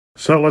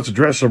So let's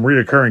address some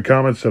reoccurring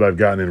comments that I've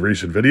gotten in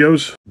recent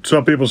videos.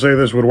 Some people say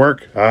this would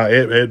work.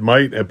 It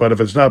might, but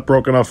if it's not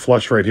broken off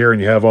flush right here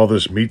and you have all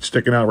this meat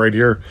sticking out right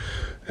here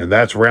and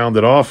that's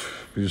rounded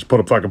off, you just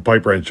put a fucking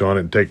pipe wrench on it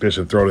and take this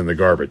and throw it in the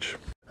garbage.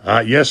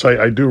 Yes,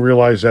 I do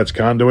realize that's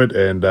conduit,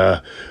 and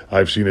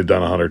I've seen it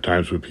done 100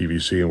 times with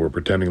PVC, and we're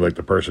pretending like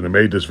the person who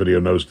made this video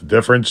knows the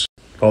difference.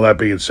 All that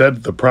being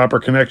said, the proper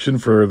connection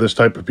for this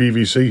type of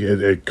PVC,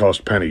 it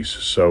costs pennies.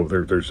 So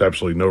there's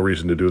absolutely no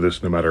reason to do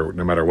this no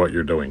matter what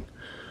you're doing.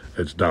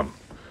 It's dumb.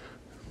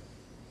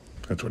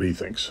 That's what he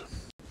thinks.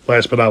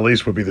 Last but not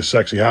least would be the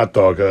sexy hot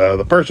dog.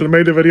 The person who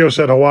made the video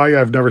said Hawaii.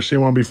 I've never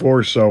seen one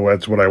before, so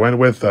that's what I went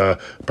with.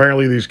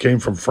 Apparently these came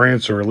from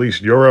France or at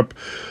least Europe.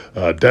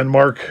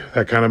 Denmark,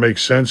 that kind of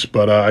makes sense,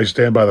 but I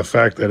stand by the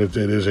fact that it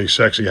is a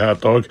sexy hot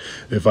dog.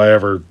 If I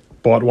ever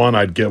bought one,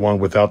 I'd get one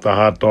without the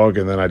hot dog,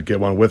 and then I'd get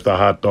one with the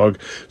hot dog,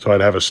 so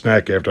I'd have a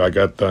snack after I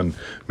got done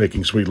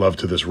making sweet love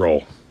to this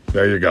roll.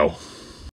 There you go.